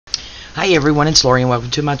Hi everyone, it's Lori and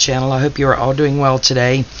welcome to my channel. I hope you are all doing well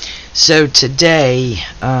today. So today,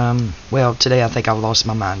 today I think I've lost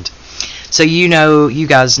my mind. So you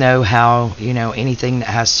guys know how, anything that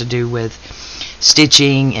has to do with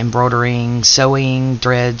stitching, embroidering, sewing,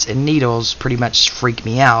 threads, and needles pretty much freak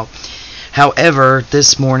me out. However,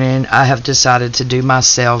 this morning I have decided to do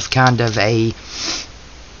myself kind of a,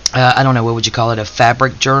 I don't know, what would you call it, a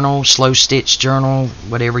fabric journal, slow stitch journal,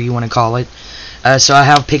 whatever you want to call it. So I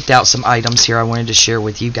have picked out some items here I wanted to share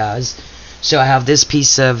with you guys. So I have this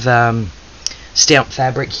piece of stamped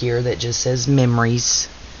fabric here that just says memories.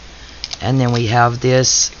 And then we have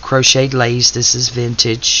this crocheted lace. This is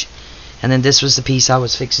vintage. And then this was the piece I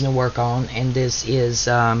was fixing to work on. And this is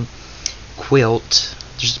quilt.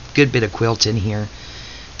 There's a good bit of quilt in here.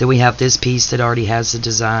 Then we have this piece that already has the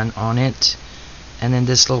design on it. And then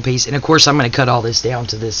this little piece. And of course I'm going to cut all this down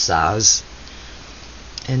to this size.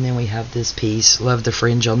 And then we have this piece. Love the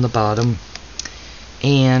fringe on the bottom.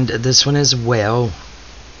 And this one as well.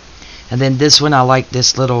 And then this one, I like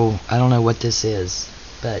this little, I don't know what this is.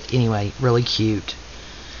 But anyway, really cute.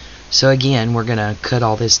 So again, we're going to cut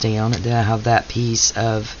all this down. And then I have that piece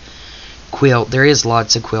of quilt. There is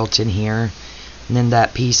lots of quilt in here. And then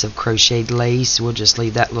that piece of crocheted lace. We'll just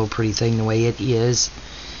leave that little pretty thing the way it is.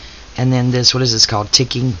 And then this, what is this called?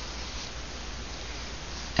 Ticking.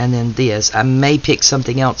 And then this. I may pick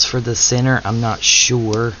something else for the center. I'm not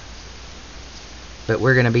sure. But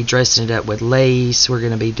we're going to be dressing it up with lace. We're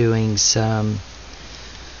going to be doing some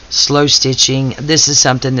slow stitching. This is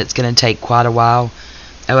something that's going to take quite a while.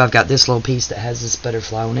 Oh, I've got this little piece that has this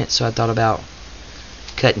butterfly on it. So I thought about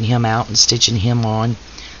cutting him out and stitching him on.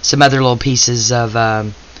 Some other little pieces of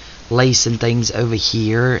lace and things over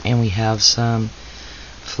here. And we have some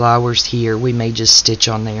flowers here. We may just stitch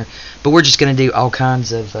on there. But we're just going to do all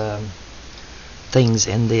kinds of things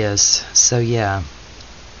in this. So yeah.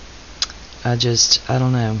 I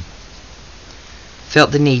don't know.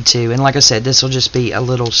 Felt the need to. And like I said, this will just be a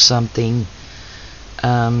little something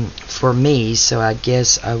for me. So I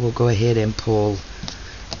guess I will go ahead and pull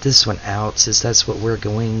this one out, since that's what we're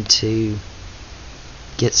going to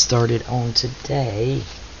get started on today.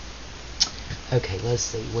 Okay, let's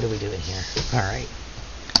see. What are we doing here? Alright.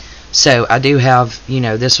 So I do have,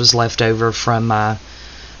 this was left over from my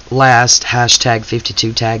last hashtag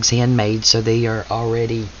 52 tags handmade. So they are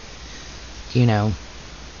already,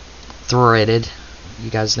 threaded. You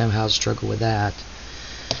guys know how I struggle with that.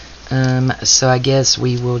 So I guess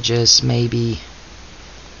we will just maybe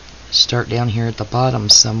start down here at the bottom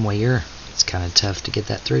somewhere. It's kind of tough to get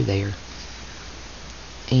that through there.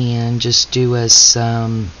 And just do us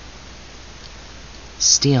some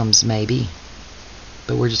stems maybe.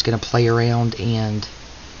 But we're just going to play around and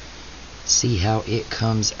see how it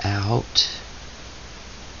comes out.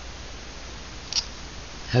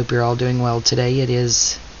 Hope you're all doing well today. It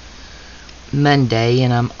is Monday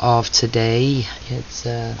and I'm off today. It's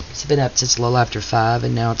been up since a little after 5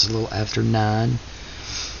 and now it's a little after 9.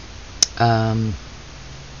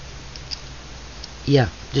 Yeah,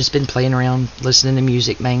 just been playing around, listening to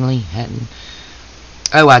music mainly.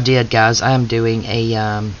 Oh, I did, guys. I am doing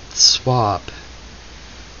a swap.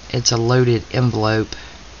 It's a loaded envelope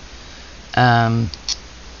in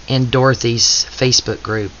Dorothy's Facebook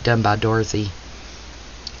group, done by Dorothy.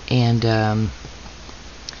 And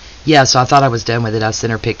yeah, so I thought I was done with it. I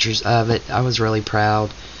sent her pictures of it. I was really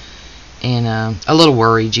proud and a little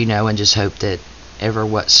worried, and just hope that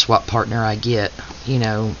what swap partner I get,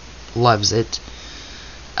 loves it.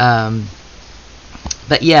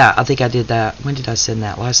 But yeah, I think I did that. When did I send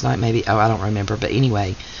that? Last night maybe? Oh, I don't remember. But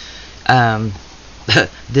anyway,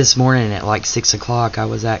 this morning at like 6 o'clock I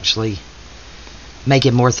was actually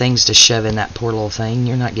making more things to shove in that poor little thing.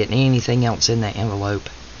 You're not getting anything else in that envelope.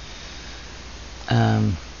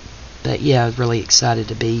 But yeah, I was really excited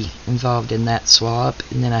to be involved in that swap.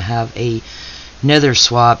 And then I have another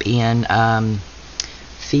swap in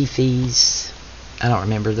Fifi's. I don't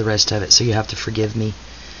remember the rest of it, so you have to forgive me.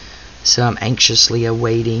 So I'm anxiously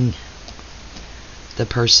awaiting the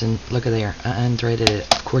person. Look at there, I unthreaded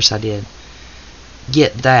it. Of course I did.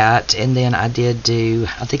 Get that. And then I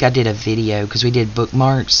think I did a video because we did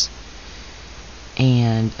bookmarks.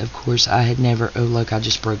 And of course I had never, oh look, I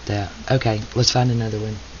just broke that. Okay, let's find another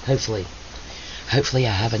one. Hopefully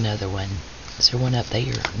I have another one. Is there one up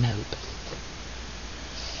there? Nope.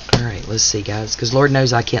 Alright, let's see, guys, because Lord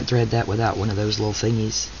knows I can't thread that without one of those little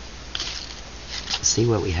thingies. Let's see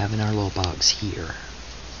what we have in our little box here.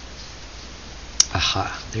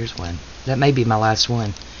 Aha, there's one. That may be my last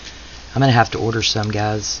one. I'm going to have to order some,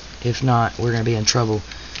 guys. If not, we're going to be in trouble.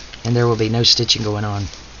 And there will be no stitching going on.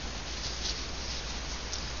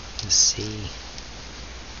 Let's see.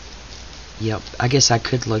 Yep, I guess I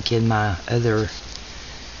could look in my other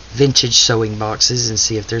vintage sewing boxes and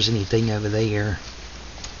see if there's anything over there.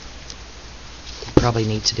 Probably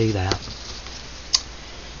need to do that.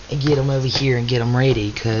 And get them over here and get them ready,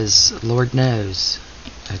 because Lord knows.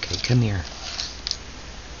 Okay, come here.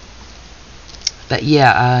 But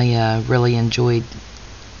yeah, I really enjoyed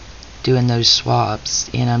doing those swaps,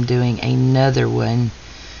 and I'm doing another one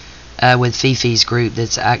with Fifi's group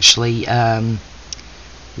that's actually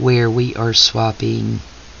where we are swapping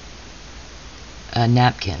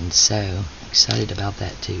napkins. So excited about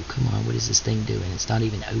that too. Come on, what is this thing doing? It's not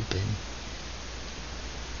even open.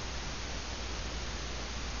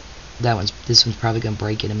 This one's probably gonna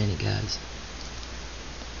break in a minute, guys.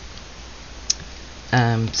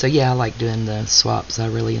 So yeah, I like doing the swaps. I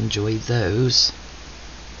really enjoy those.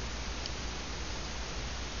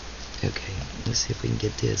 Okay, let's see if we can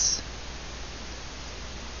get this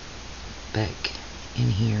back in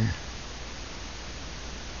here.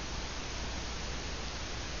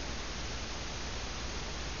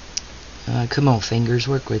 Come on, fingers,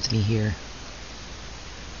 work with me here.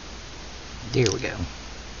 There we go.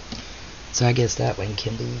 So I guess that one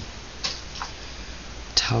can be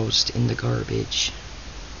tossed in the garbage.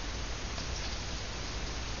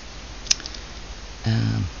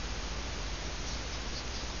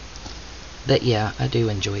 But yeah, I do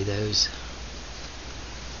enjoy those.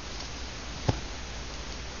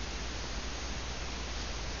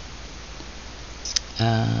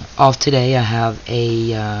 Off today, I have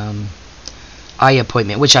a eye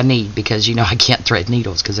appointment, which I need because, you know, I can't thread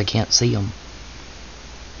needles because I can't see them.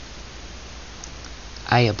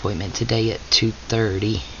 Eye appointment today at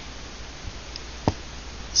 2:30.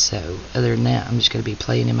 So other than that, I'm just going to be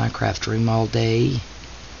playing in my craft room all day.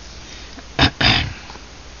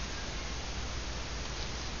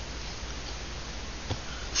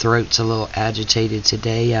 Throat's a little agitated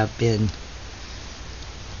today. I've been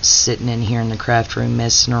sitting in here in the craft room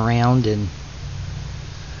messing around and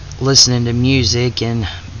listening to music and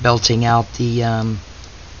belting out the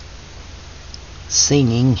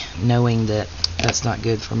singing, knowing that that's not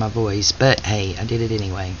good for my voice, but hey, I did it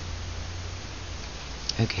anyway.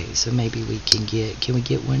 Okay, so maybe we can we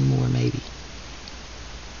get one more maybe?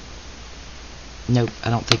 Nope, I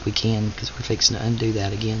don't think we can, because we're fixing to undo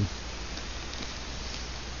that again.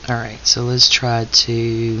 Alright, so let's try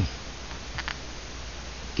to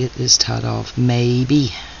get this tied off,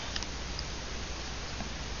 maybe.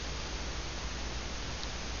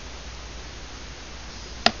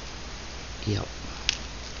 Yep.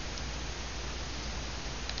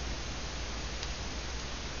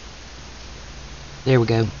 There we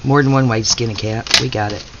go. More than one way to skin a cat. We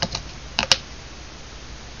got it.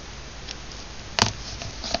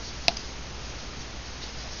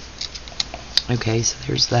 Okay, so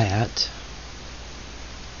there's that.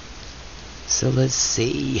 So let's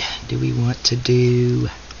see. Do we want to do...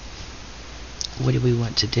 What do we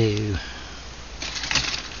want to do?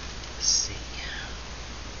 Let's see.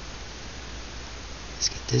 Let's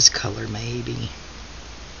get this color maybe.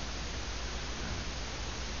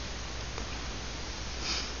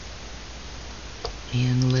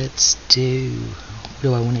 And let's do... What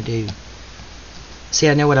do I want to do? See,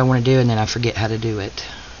 I know what I want to do and then I forget how to do it.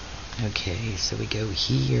 Okay, so we go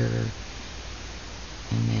here,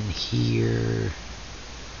 and then here,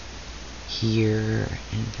 here,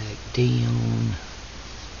 and back down.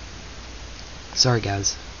 Sorry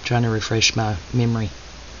guys, I'm trying to refresh my memory.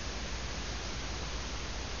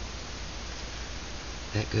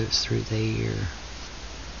 That goes through there,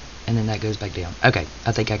 and then that goes back down. Okay,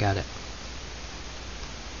 I think I got it.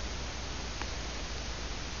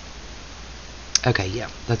 Okay, yeah,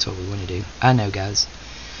 that's what we want to do. I know, guys.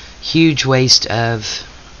 Huge waste of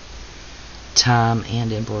time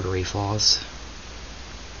and embroidery floss.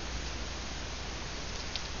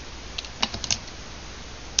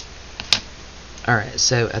 Alright,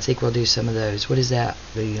 so I think we'll do some of those. What is that?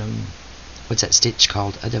 The what's that stitch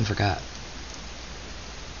called? I done forgot.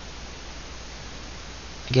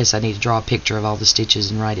 I guess I need to draw a picture of all the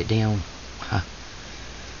stitches and write it down. Huh.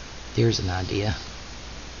 There's an idea.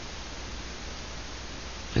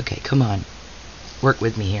 Okay, come on. Work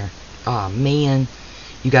with me here. Aw, man.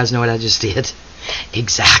 You guys know what I just did?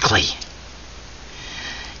 Exactly.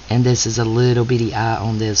 And this is a little bitty eye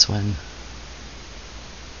on this one.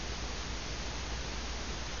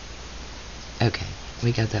 Okay,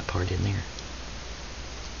 we got that part in there.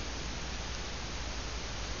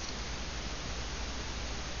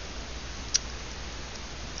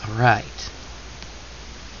 Alright.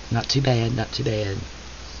 Not too bad, not too bad.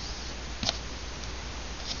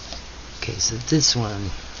 Okay, so this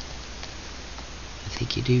one, I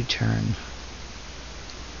think you do turn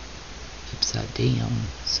the upside down.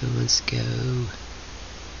 So let's go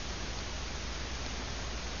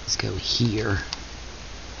here.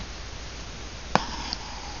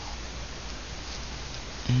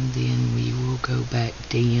 And then we will go back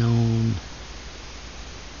down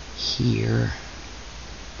here.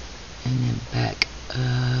 And then back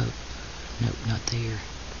up. Nope, not there.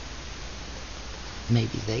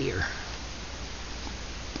 Maybe there.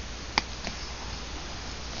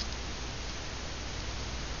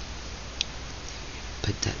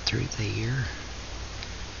 Put that through there.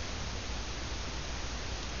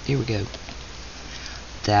 Here we go.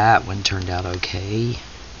 That one turned out okay.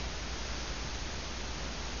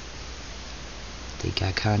 I think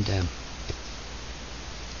I kind of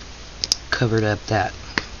covered up that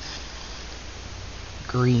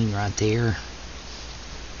green right there.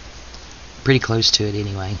 Pretty close to it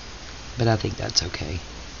anyway, but I think that's okay.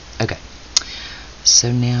 Okay,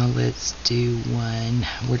 so now let's do one.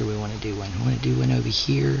 Where do we want to do one? I want to do one over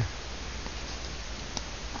here.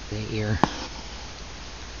 There.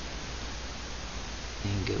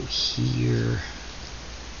 And go here.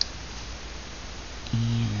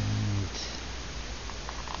 And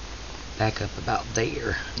back up about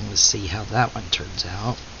there. And let's see how that one turns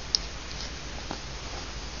out.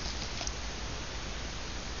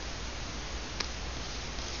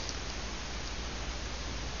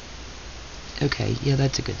 Okay, yeah,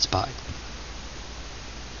 that's a good spot.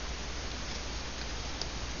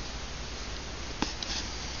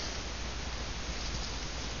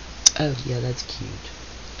 Oh, yeah, that's cute.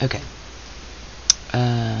 Okay.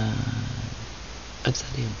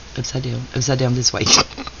 Upside down, upside down, upside down this way.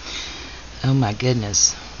 Oh my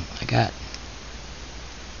goodness. I got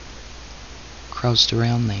crossed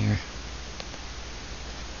around there.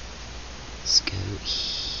 Let's go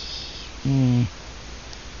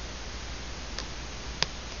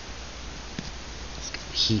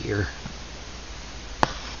here.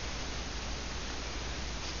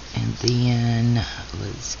 And then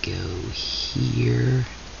let's go here.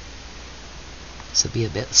 This will be a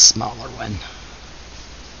bit smaller one.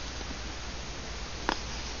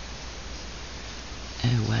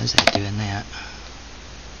 Oh, why is that doing that?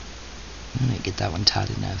 I'm gonna get that one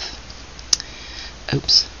tight enough.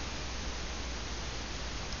 Oops.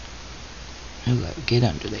 Hello, get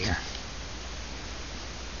under there.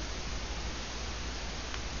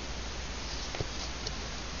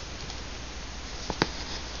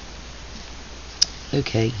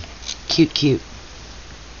 Okay, cute, cute.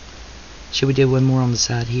 Should we do one more on the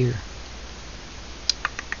side here?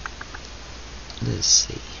 Let's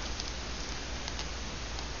see.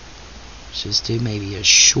 Let's just do maybe a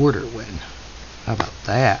shorter one. How about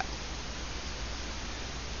that?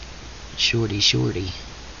 Shorty, shorty.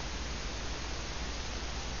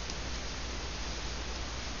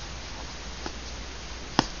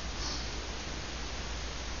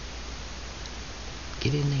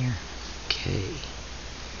 Get in there. Okay.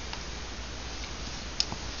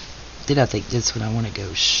 Then I think this one I want to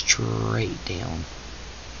go straight down.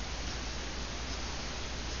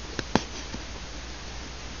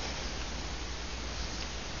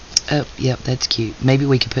 Oh, yep, that's cute. Maybe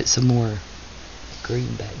we could put some more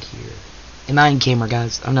green back here. Am I in camera,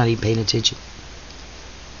 guys? I'm not even paying attention.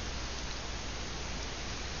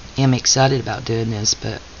 I'm excited about doing this,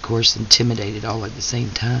 but of course intimidated all at the same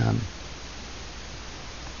time.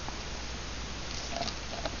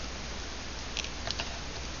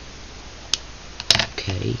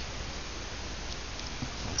 Okay.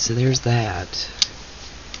 So there's that.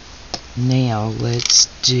 Now let's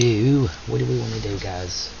do, what do we want to do,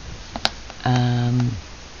 guys?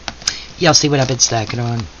 Y'all see what I've been stacking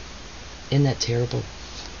on? Isn't that terrible?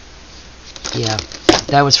 Yeah,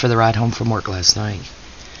 that was for the ride home from work last night.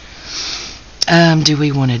 Do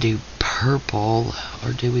we want to do purple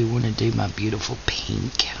or do we want to do my beautiful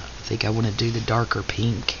pink? I think I want to do the darker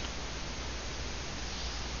pink.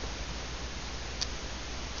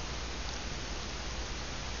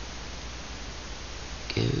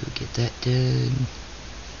 Go get that done.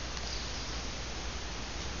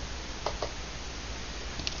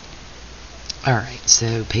 Alright,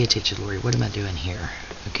 so pay attention, Lori. What am I doing here?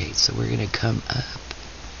 Okay, so we're going to come up.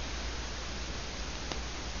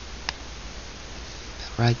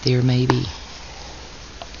 Right there, maybe.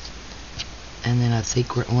 And then I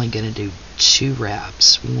think we're only going to do 2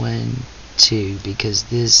 wraps. 1, 2, because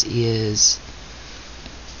this is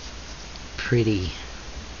pretty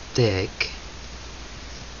thick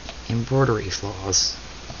embroidery floss.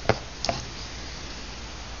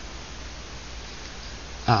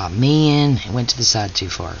 Aw, man, it went to the side too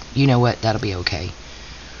far. You know what? That'll be okay.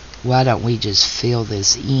 Why don't we just fill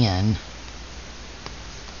this in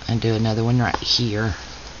and do another one right here.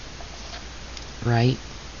 right?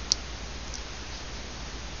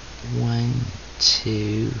 1,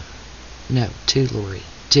 2, no, 2, Lori,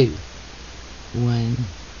 2, 1,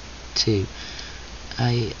 2.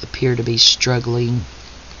 I appear to be struggling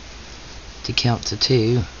to count to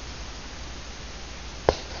 2.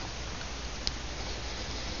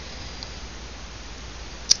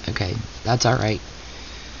 Okay, that's alright.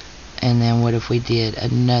 And then what if we did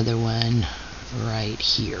another one right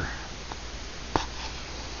here?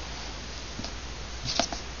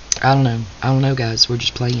 I don't know guys, we're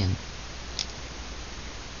just playing.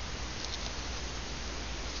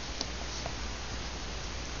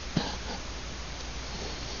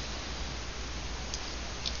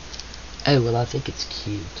 Oh, well, I think it's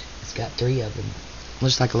cute. It's got 3 of them.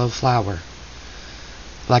 Looks like a little flower.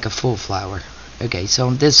 Like a full flower. Okay, so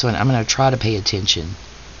on this one, I'm going to try to pay attention.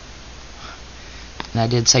 And I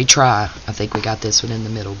did say try. I think we got this one in the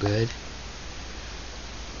middle good.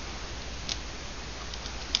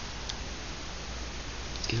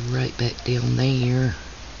 Go right back down there.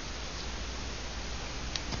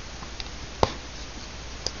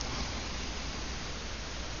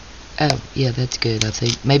 Oh, yeah, that's good, I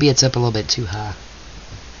think. Maybe it's up a little bit too high.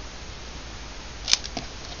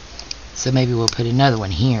 So maybe we'll put another one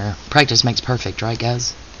here. Practice makes perfect, right,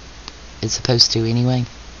 guys? It's supposed to anyway.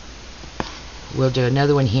 We'll do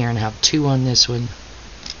another one here and have 2 on this one.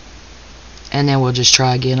 And then we'll just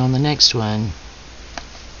try again on the next one.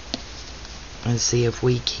 And see if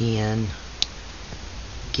we can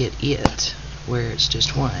get it where it's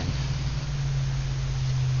just 1.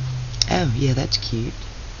 Oh, yeah, that's cute.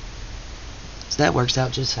 So that works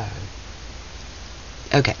out just fine.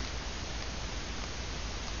 Okay.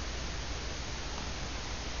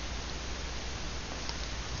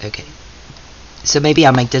 Okay. So maybe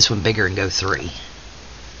I'll make this one bigger and go 3.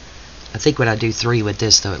 I think when I do 3 with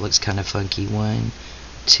this, though, it looks kind of funky. 1,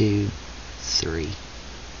 2, 3.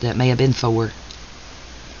 That may have been 4.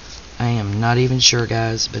 I am not even sure,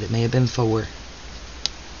 guys, but it may have been 4.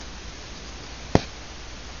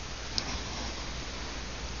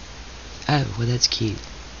 Oh, well, that's cute.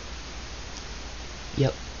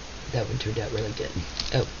 Yep, that one turned out really good.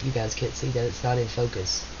 Oh, you guys can't see that. It's not in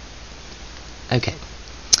focus. Okay.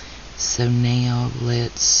 So now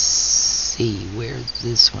let's see where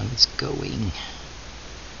this one's going.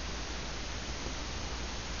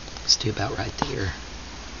 Let's do about right there.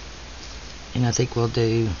 And I think we'll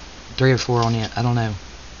do 3 or 4 on it. I don't know.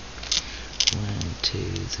 1, 2,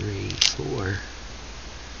 3, 4.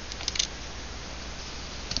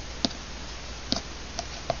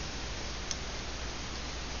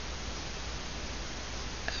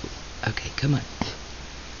 Oh, okay, come on.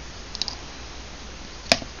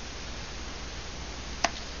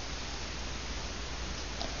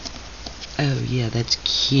 Oh, yeah, that's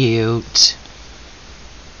cute.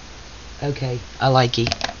 Okay, I like it.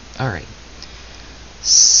 Alright.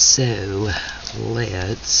 So,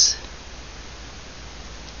 let's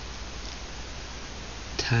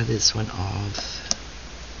tie this one off.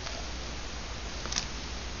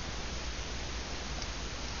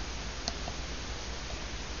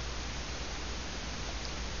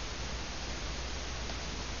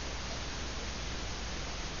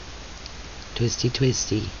 Twisty,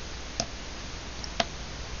 twisty.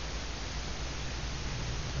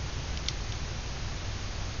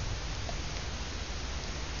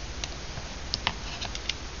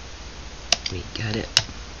 We got it.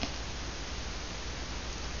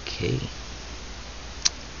 Okay.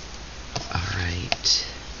 Alright.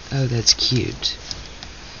 Oh, that's cute.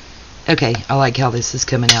 Okay, I like how this is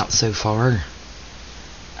coming out so far.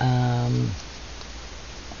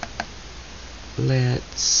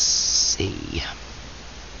 Let's see.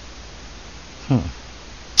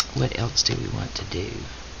 What else do we want to do?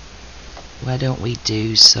 Why don't we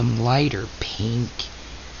do some lighter pink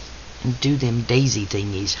and do them daisy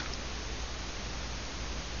thingies?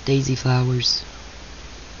 Daisy flowers.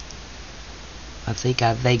 I think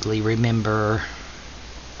I vaguely remember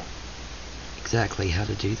exactly how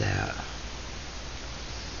to do that.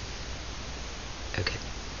 Okay.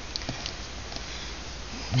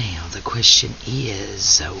 Now the question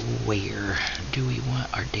is, where do we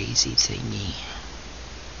want our daisy thingy?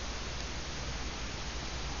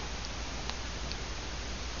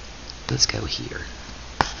 Let's go here.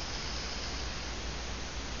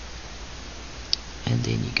 And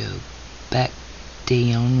then you go back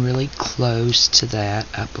down really close to that,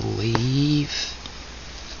 I believe.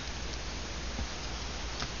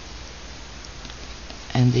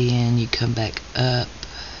 And then you come back up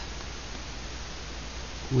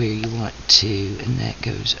where you want to, and that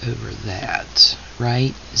goes over that,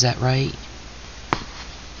 right? Is that right?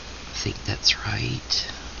 I think that's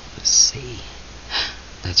right. Let's see.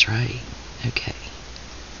 That's right. Okay.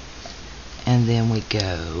 And then we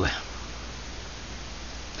go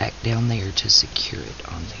back down there to secure it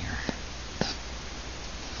on there.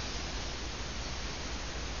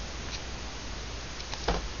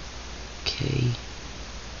 Okay.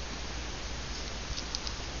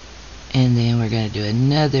 And then we're going to do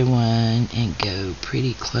another one and go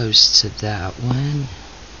pretty close to that one.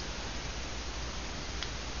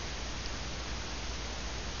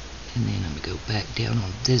 And then I'm going to go back down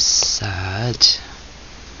on this side.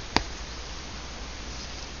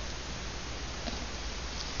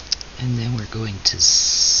 And then we're going to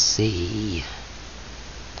see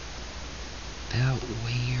about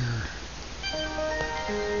where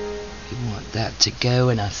we want that to go,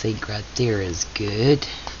 and I think right there is good.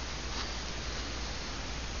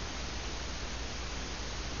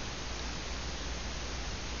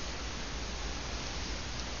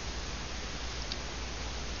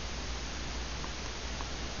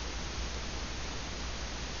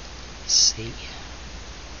 Let's see.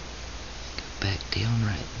 Go back down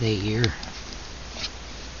right there.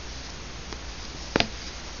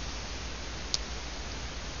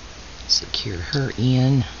 Secure her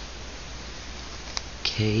in.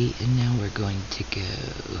 Okay, and now we're going to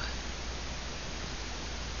go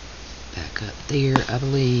back up there, I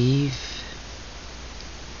believe.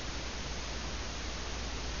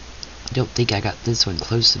 I don't think I got this one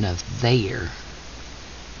close enough there.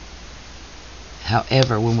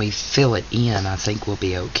 However, when we fill it in, I think we'll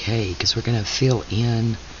be okay, because we're going to fill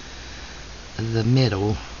in the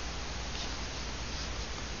middle.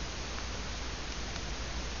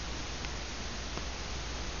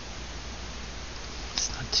 It's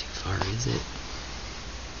not too far, is it?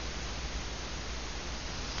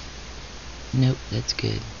 Nope, that's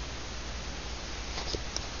good.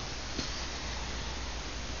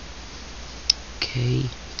 Okay.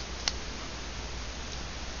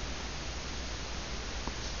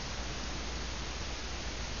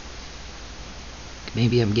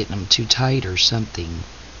 Maybe I'm getting them too tight or something.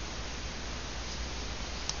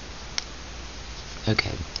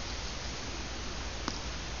 Okay.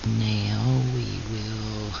 Now we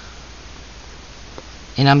will...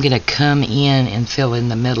 And I'm going to come in and fill in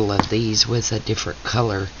the middle of these with a different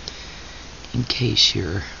color, in case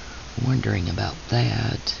you're wondering about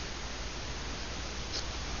that.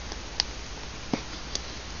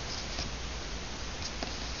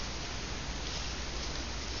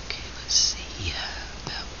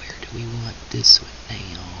 We want this one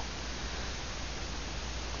now.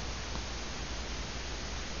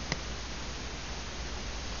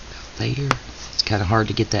 About there. It's kind of hard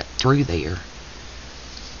to get that through there.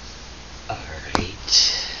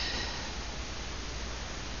 Alright.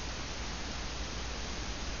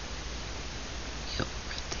 Yep,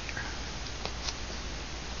 right there.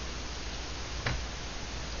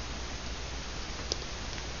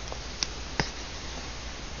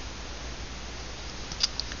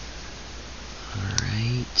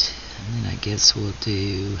 Alright, and then I guess we'll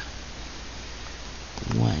do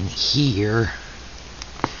one here,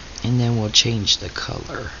 and then we'll change the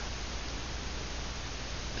color.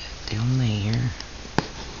 Back down there.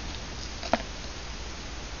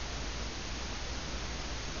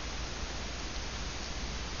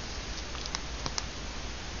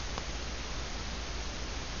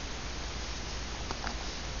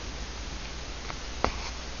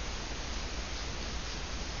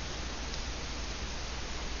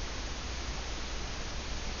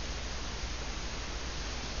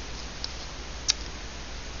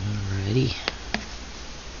 Alrighty.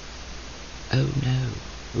 Oh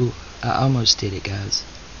no. Ooh, I almost did it, guys.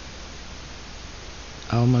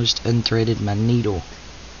 I almost unthreaded my needle.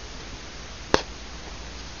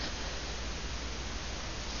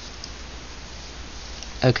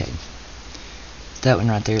 Okay. That one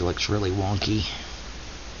right there looks really wonky.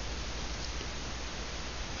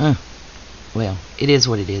 Well, it is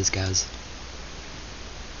what it is, guys.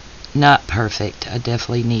 Not perfect. I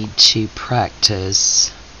definitely need to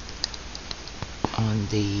practice on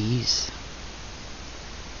these.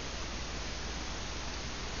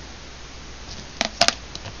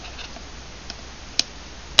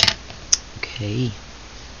 Okay.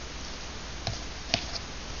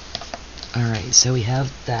 Alright, so we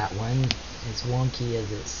have that one, as wonky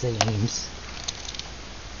as it seems.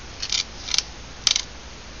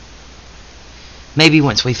 Maybe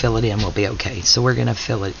once we fill it in, we'll be okay. So we're going to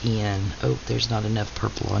fill it in. Oh, there's not enough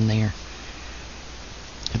purple on there.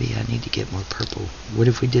 Maybe I need to get more purple. What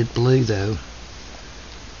if we did blue, though?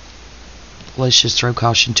 Let's just throw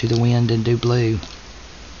caution to the wind and do blue.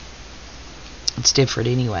 It's different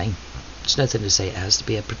anyway. There's nothing to say it has to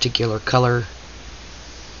be a particular color.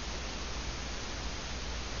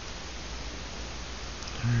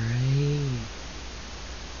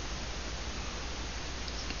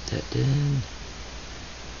 that done.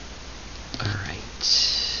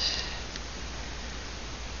 Alright.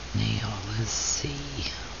 Now, let's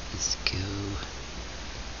see. Let's go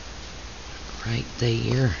right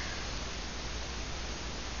there.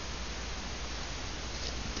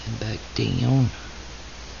 Then back down.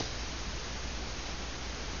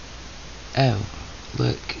 Oh,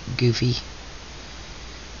 look, goofy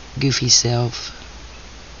self.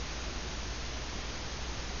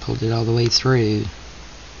 Pulled it all the way through.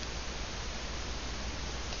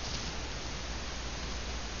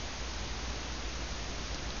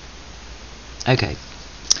 Okay,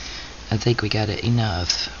 I think we got it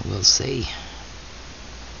enough. We'll see.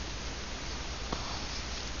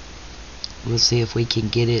 We'll see if we can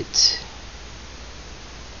get it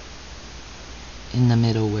in the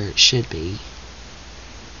middle where it should be.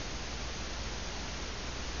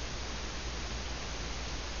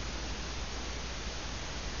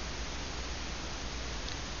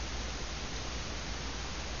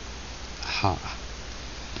 Ha.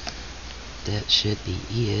 That should be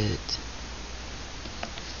it.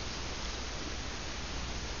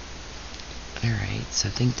 Alright, so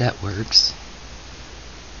I think that works.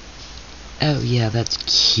 Oh yeah, that's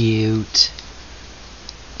cute.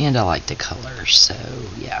 And I like the color, so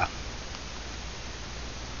yeah.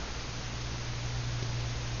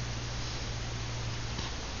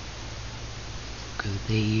 Go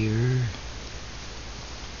there.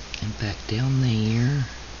 And back down there.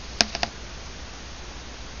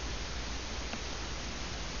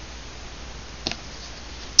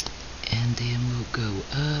 And then we'll go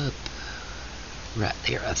up. Right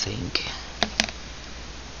there, I think.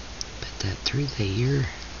 Put that through there.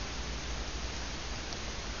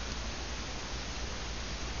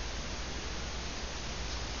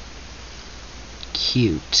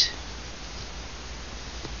 Cute.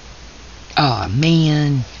 Aw,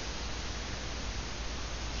 man.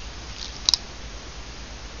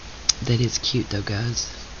 That is cute though,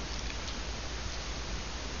 guys.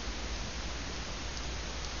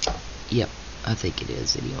 Yep, I think it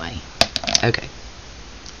is anyway. Okay.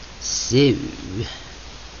 So,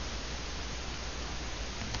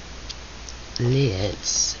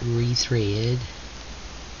 let's rethread.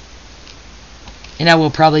 And I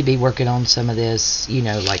will probably be working on some of this, you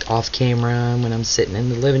know, like off camera when I'm sitting in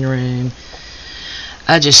the living room.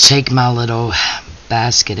 I just take my little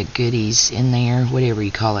basket of goodies in there, whatever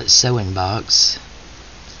you call it, sewing box.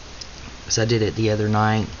 Because I did it the other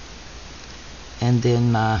night. And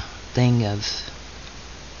then my thing of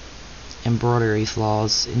embroidery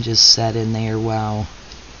flaws, and just sat in there while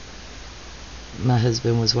my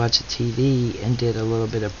husband was watching TV and did a little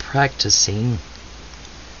bit of practicing.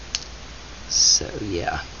 So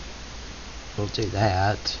yeah, we'll do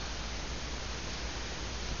that.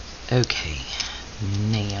 Okay,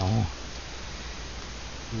 now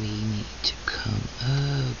we need to come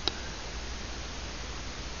up.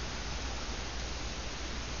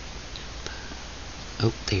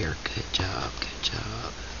 Oh, there. Good job. Good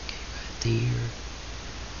job. Okay, right there.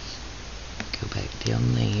 Go back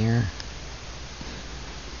down there.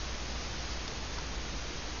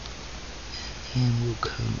 And we'll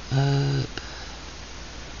come up.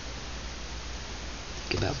 I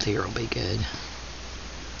think about there will be good.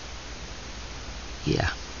 Yeah,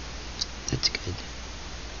 that's good.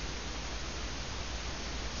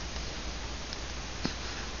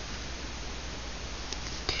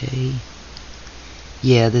 Okay.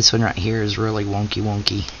 Yeah, this one right here is really wonky.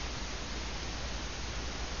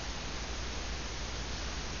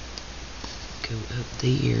 Go up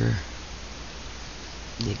there.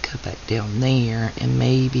 Then cut back down there. And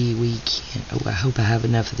maybe we can... Oh, I hope I have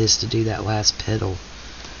enough of this to do that last petal.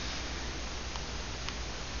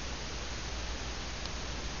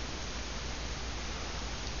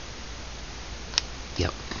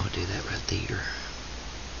 Yep, I'll do that right there.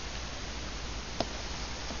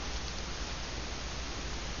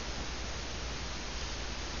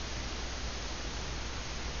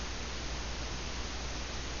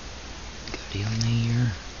 Down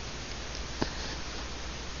there.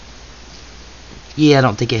 Yeah, I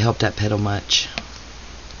don't think it helped that petal much.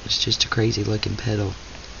 It's just a crazy looking petal.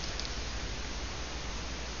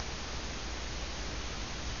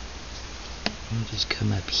 I'll just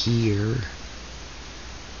come up here.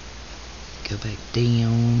 Go back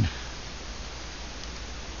down.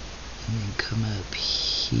 And then come up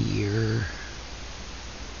here.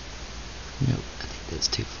 Nope, I think that's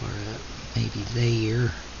too far up. Maybe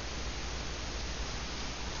there.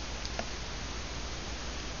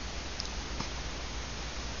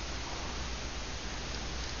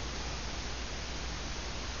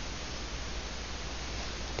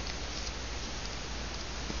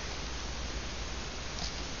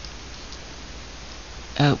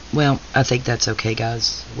 Oh, well, I think that's okay,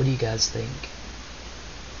 guys. What do you guys think?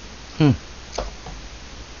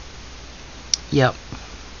 Yep.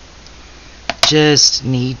 Just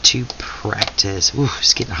need to practice. Ooh,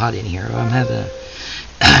 it's getting hot in here. I'm having a,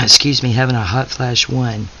 excuse me, having a hot flash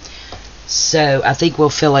one. So, I think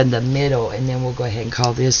we'll fill in the middle, and then we'll go ahead and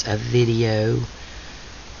call this a video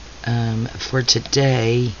for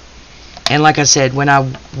today. And like I said, when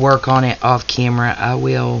I work on it off camera, I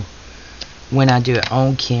will, when I do it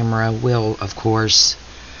on camera, will, of course,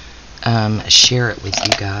 share it with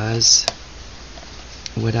you guys,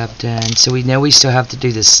 what I've done. So we know we still have to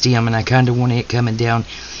do the stem, and I kind of want it coming down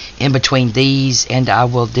in between these, and I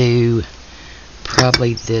will do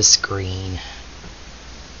probably this green.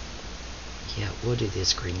 Yeah, we'll do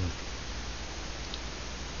this green.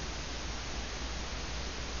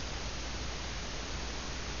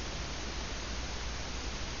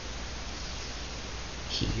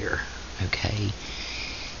 Here, okay.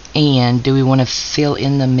 And do we want to fill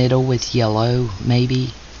in the middle with yellow,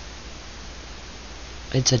 maybe?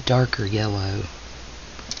 It's a darker yellow.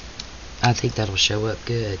 I think that'll show up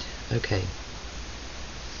good. Okay.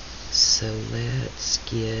 So let's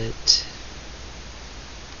get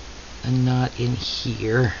a knot in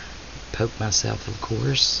here. Poke myself, of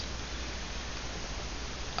course.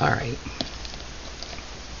 Alright.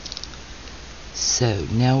 So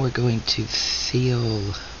now we're going to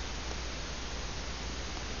fill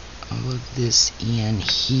all of this in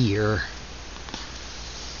here.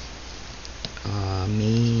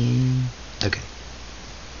 Okay.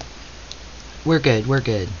 We're good, we're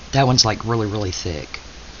good. That one's like really, really thick.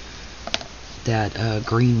 That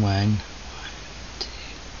green one.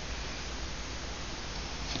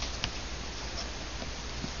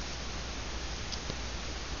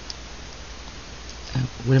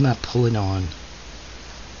 What am I pulling on?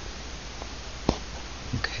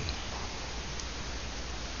 Okay.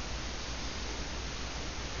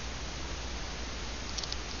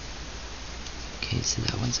 Okay, so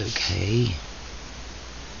that one's okay.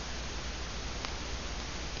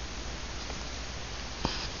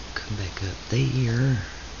 Come back up there.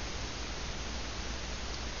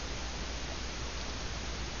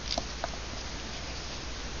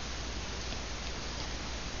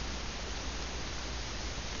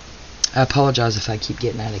 I apologize if I keep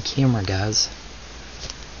getting out of camera, guys.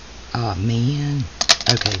 Oh man.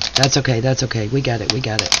 Okay, that's okay, that's okay. We got it, we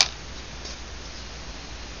got it.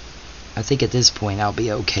 I think at this point I'll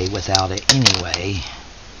be okay without it anyway.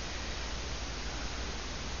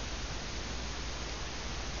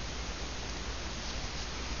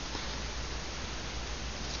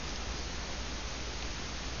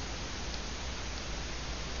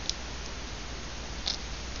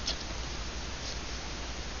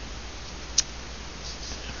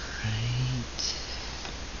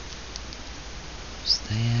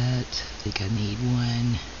 That. I think I need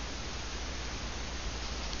one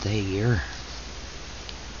there.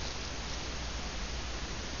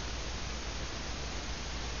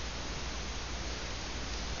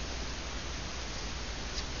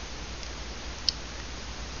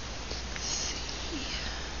 Let's see.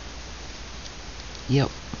 Yep.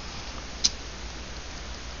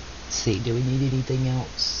 Let's see, do we need anything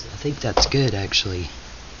else? I think that's good, actually.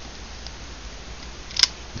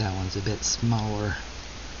 That one's a bit smaller.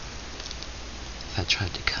 If I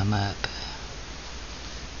tried to come up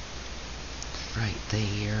right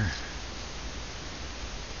there.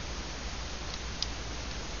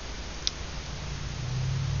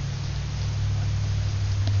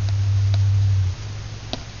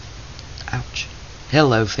 Ouch.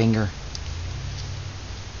 Hello, finger.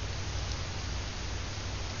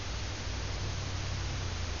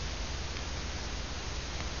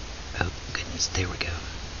 Oh, goodness. There we go.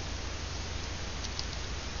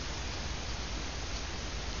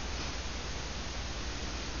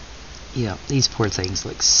 Yeah, these poor things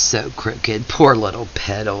look so crooked. Poor little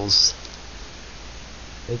petals.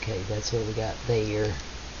 Okay, that's what we got there. Not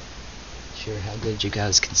sure how good you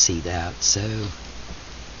guys can see that. So,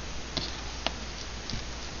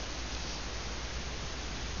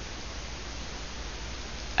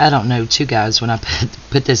 I don't know, too, guys. When I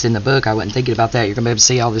put this in the book, I wasn't thinking about that. You're going to be able to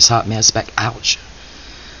see all this hot mess back. Ouch.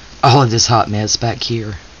 All of this hot mess back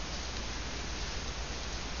here.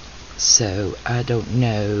 So, I don't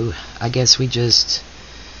know. I guess we just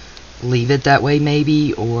leave it that way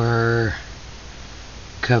maybe, or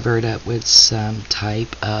cover it up with some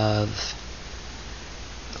type of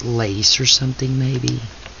lace or something maybe.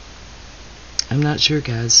 I'm not sure,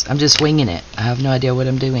 guys. I'm just winging it. I have no idea what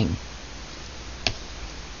I'm doing.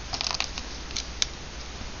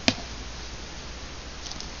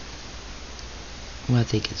 Well, I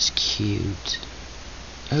think it's cute.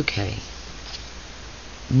 Okay.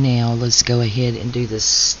 Now let's go ahead and do the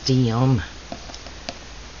stem.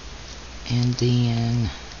 And then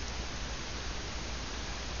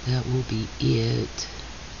that will be it.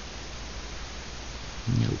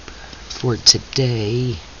 Nope. For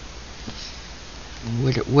today.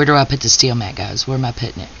 Where do I put the stem at, guys? Where am I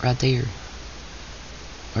putting it? Right there?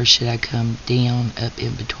 Or should I come down up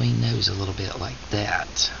in between those a little bit like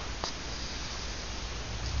that?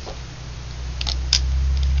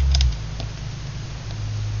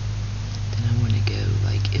 Then I want to go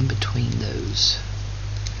like in between those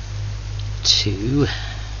two.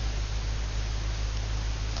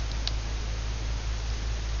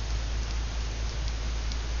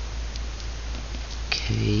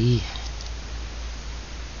 Okay.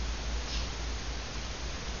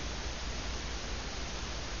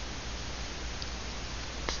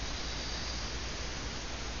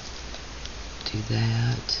 Do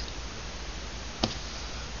that.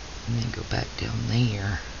 And then go back down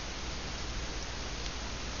there.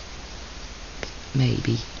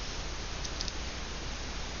 Maybe.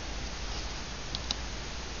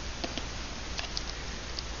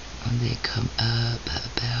 And then come up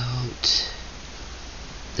about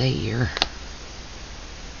there.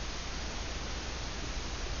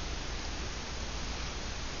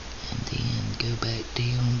 And then go back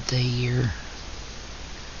down there.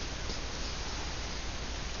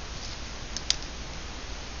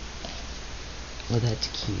 Well, that's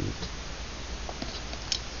cute.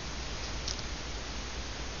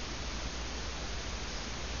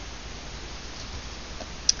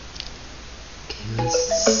 Okay, let's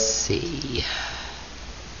see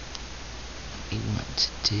what we want to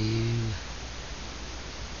do.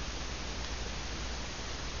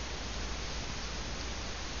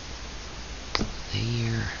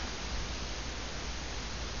 There.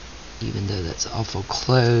 Even though that's awful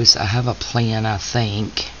close, I have a plan, I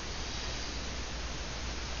think.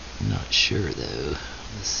 I'm not sure though.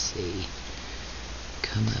 Let's see.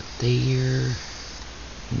 Come up there.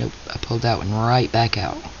 Nope, I pulled that one right back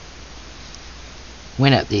out.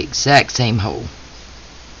 Went up the exact same hole.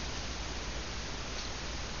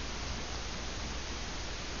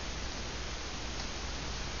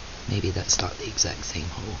 Maybe that's not the exact same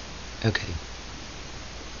hole. Okay.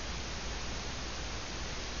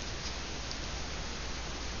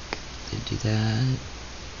 Did do that.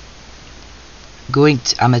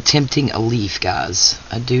 I'm attempting a leaf, guys.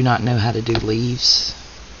 I do not know how to do leaves.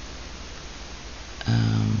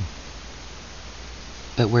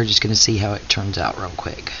 But we're just going to see how it turns out real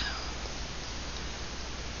quick.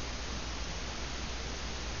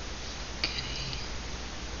 Okay.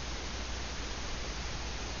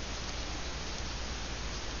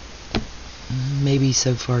 Maybe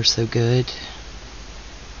so far so good.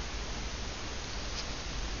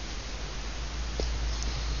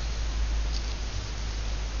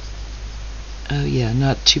 Oh yeah,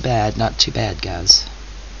 not too bad, guys.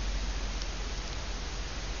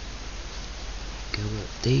 Go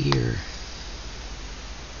up there.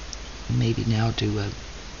 Maybe now do a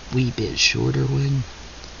wee bit shorter one.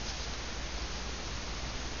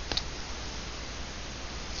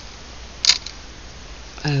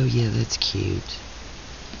 Oh yeah, that's cute.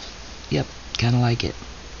 Yep, kind of like it.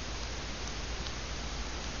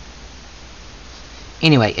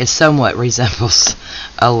 Anyway, it somewhat resembles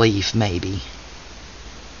a leaf, maybe.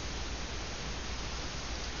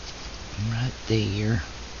 Right there.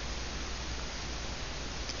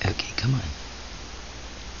 Okay, come on.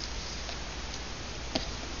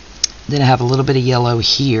 Then I have a little bit of yellow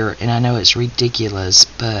here, and I know it's ridiculous,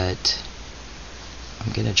 but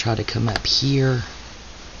I'm going to try to come up here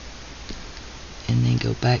and then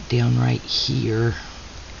go back down right here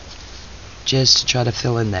just to try to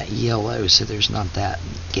fill in that yellow so there's not that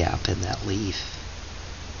gap in that leaf.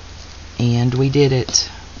 And we did it.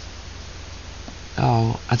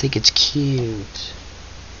 Oh, I think it's cute.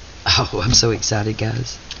 Oh, I'm so excited,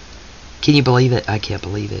 guys. Can you believe it? I can't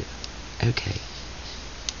believe it. Okay.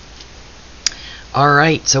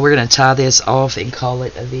 Alright, so we're going to tie this off and call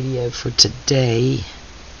it a video for today.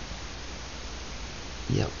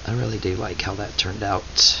 Yep, I really do like how that turned out.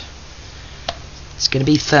 It's going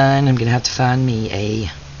to be fun. I'm going to have to find me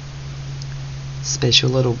a special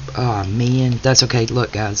little... Oh, man. That's okay.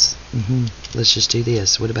 Look, guys. Let's just do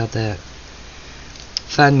this. What about that?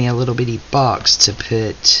 Find me a little bitty box to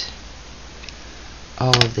put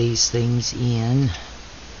all of these things in.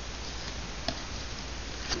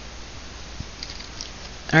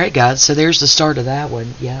 Alright, guys. So there's the start of that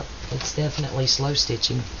one. Yep. It's definitely slow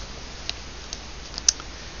stitching.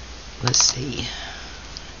 Let's see.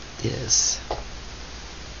 This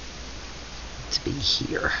to be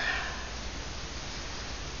here.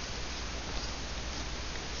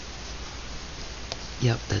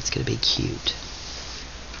 Yep, that's going to be cute.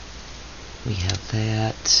 We have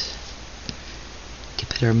that. We can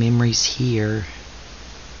put our memories here.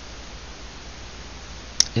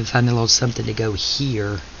 And find a little something to go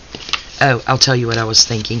here. Oh, I'll tell you what I was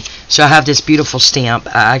thinking. So I have this beautiful stamp.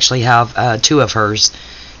 I actually have 2 of hers.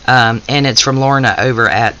 And it's from Lorna over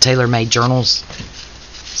at Tailor Made Journals.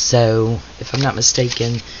 So, if I'm not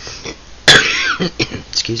mistaken,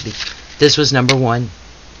 excuse me, this was number 1.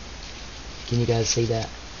 Can you guys see that?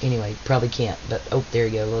 Anyway, probably can't, but oh, there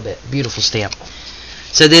you go, a little bit. Beautiful stamp.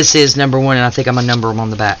 So this is number 1, and I think I'm going to number them on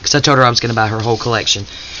the back, because I told her I was going to buy her whole collection.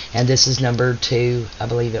 And this is number 2, I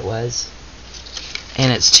believe it was.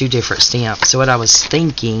 And it's 2 different stamps. So what I was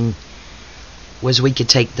thinking was we could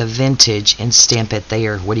take the vintage and stamp it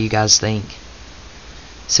there. What do you guys think?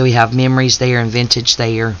 So we have memories there and vintage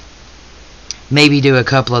there. Maybe do a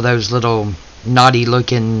couple of those little naughty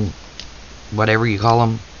looking, whatever you call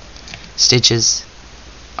them, stitches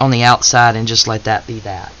on the outside, and just let that be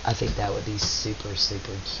that. I think that would be super,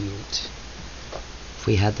 super cute if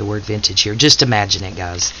we had the word vintage here. Just imagine it,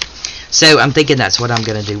 guys. So I'm thinking that's what I'm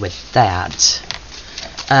going to do with that.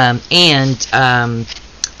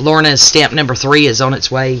 Lorna's stamp number 3 is on its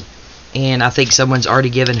way, and I think someone's already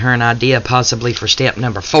given her an idea possibly for stamp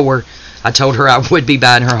number 4. I told her I would be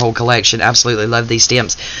buying her whole collection. Absolutely love these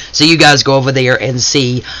stamps. So you guys go over there and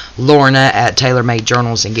see Lorna at Tailor Made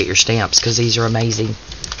Journals and get your stamps, because these are amazing.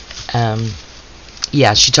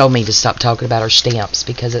 Yeah, she told me to stop talking about her stamps,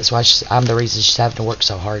 because that's why I'm the reason she's having to work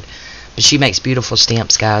so hard. But she makes beautiful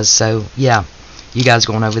stamps, guys. So yeah, you guys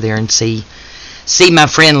going over there and see my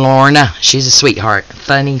friend Lorna. She's a sweetheart.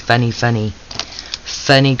 Funny, funny, funny.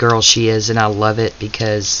 Funny girl she is, and I love it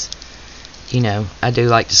because, you know, I do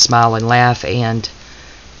like to smile and laugh, and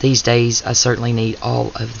these days I certainly need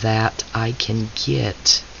all of that I can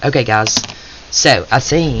get. Okay, guys, so I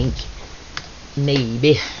think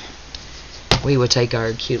maybe we will take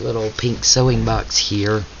our cute little pink sewing box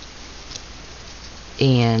here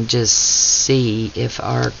and just see if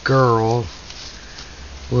our girl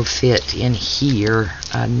will fit in here.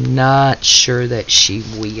 I'm not sure that she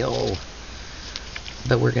will,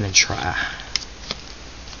 but we're gonna try.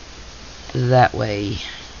 That way.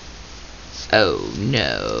 Oh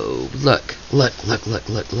no, look, look, look, look,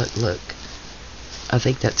 look, look, look. I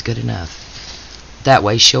think that's good enough. That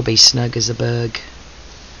way she'll be snug as a bug,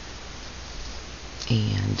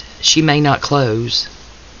 and she may not close,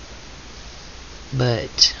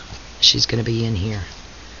 but she's gonna be in here.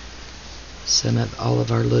 Some of all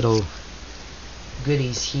of our little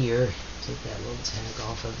goodies here. Take that little tag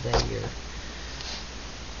off of there.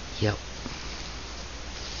 Yep.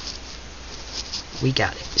 We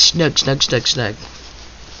got it. Snug, snug, snug, snug.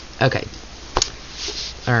 Okay.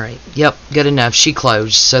 Alright. Yep. Good enough. She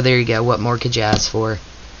closed. So there you go. What more could you ask for?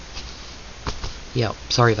 Yep.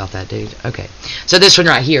 Sorry about that, dude. Okay. So this one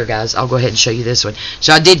right here, guys. I'll go ahead and show you this one.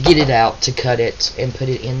 So I did get it out to cut it and put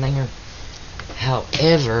it in there.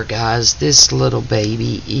 However, guys, this little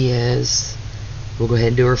baby is... We'll go ahead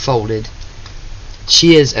and do her folded.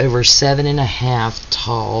 She is over 7.5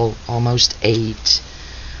 tall, almost 8,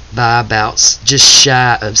 by about just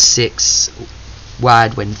shy of 6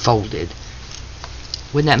 wide when folded.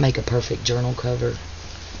 Wouldn't that make a perfect journal cover?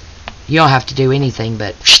 You don't have to do anything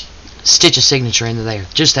but stitch a signature into there,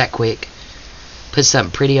 just that quick. Put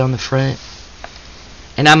something pretty on the front.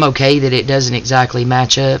 And I'm okay that it doesn't exactly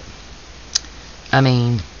match up. I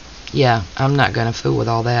mean, yeah, I'm not going to fool with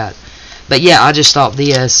all that. But yeah, I just thought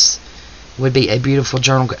this would be a beautiful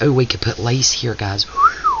journal. Oh, we could put lace here, guys.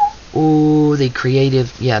 Oh, the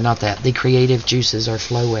creative, yeah, not that. The creative juices are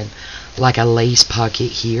flowing. Like a lace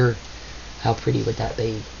pocket here. How pretty would that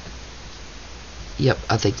be? Yep,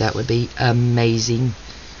 I think that would be amazing.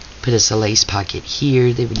 Put us a lace pocket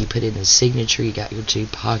here. Then when you put in the signature, you got your 2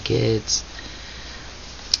 pockets.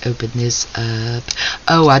 Open this up.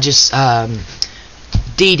 Oh, I just,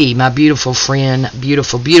 Dee Dee, my beautiful friend,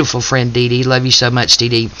 beautiful, beautiful friend Dee Dee, love you so much, Dee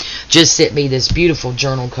Dee, just sent me this beautiful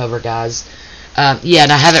journal cover, guys. Yeah,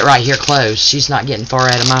 and I have it right here close. She's not getting far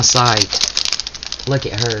out of my sight. Look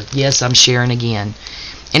at her. Yes, I'm sharing again.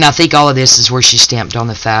 And I think all of this is where she stamped on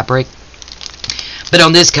the fabric. But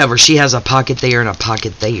on this cover, she has a pocket there and a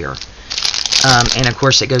pocket there. And of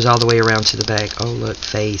course, it goes all the way around to the back. Oh, look,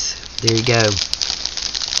 Faith. There you go.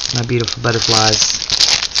 My beautiful butterflies.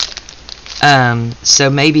 So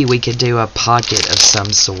maybe we could do a pocket of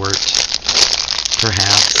some sort,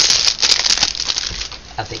 perhaps.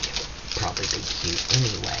 I think it would probably be cute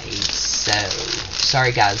anyway. So,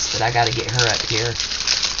 sorry guys, but I gotta get her up here.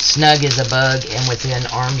 Snug as a bug and within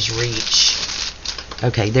arm's reach.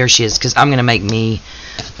 Okay, there she is, because I'm gonna make me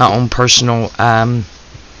my own personal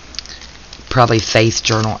probably faith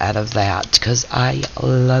journal out of that, because I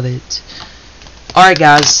love it. Alright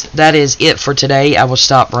guys, that is it for today. I will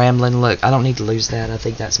stop rambling. Look, I don't need to lose that. I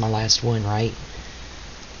think that's my last one, right?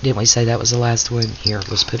 Didn't we say that was the last one? Here,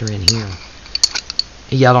 let's put her in here.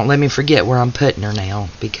 Y'all don't let me forget where I'm putting her now,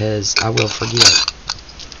 because I will forget.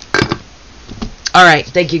 Alright,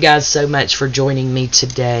 thank you guys so much for joining me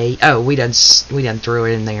today. Oh, we done threw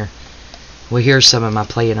it in there. Well, here's some of my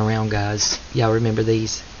playing around, guys. Y'all remember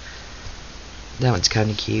these? That one's kind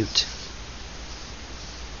of cute.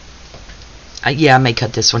 Yeah, I may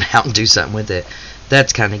cut this one out and do something with it.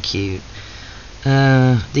 That's kind of cute.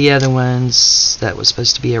 The other ones, that was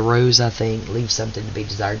supposed to be a rose, I think. Leave something to be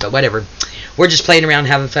desired, but whatever. We're just playing around,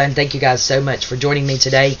 having fun. Thank you guys so much for joining me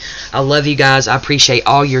today. I love you guys. I appreciate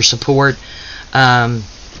all your support.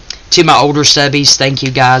 To my older subbies, thank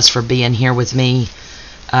you guys for being here with me.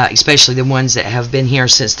 Especially the ones that have been here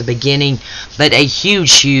since the beginning. But a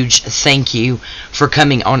huge thank you for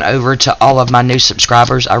coming on over to all of my new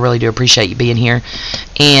subscribers. I really do appreciate you being here.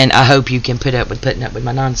 And I hope you can putting up with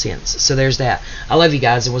my nonsense. So there's that. I love you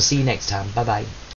guys, and we'll see you next time. Bye-bye.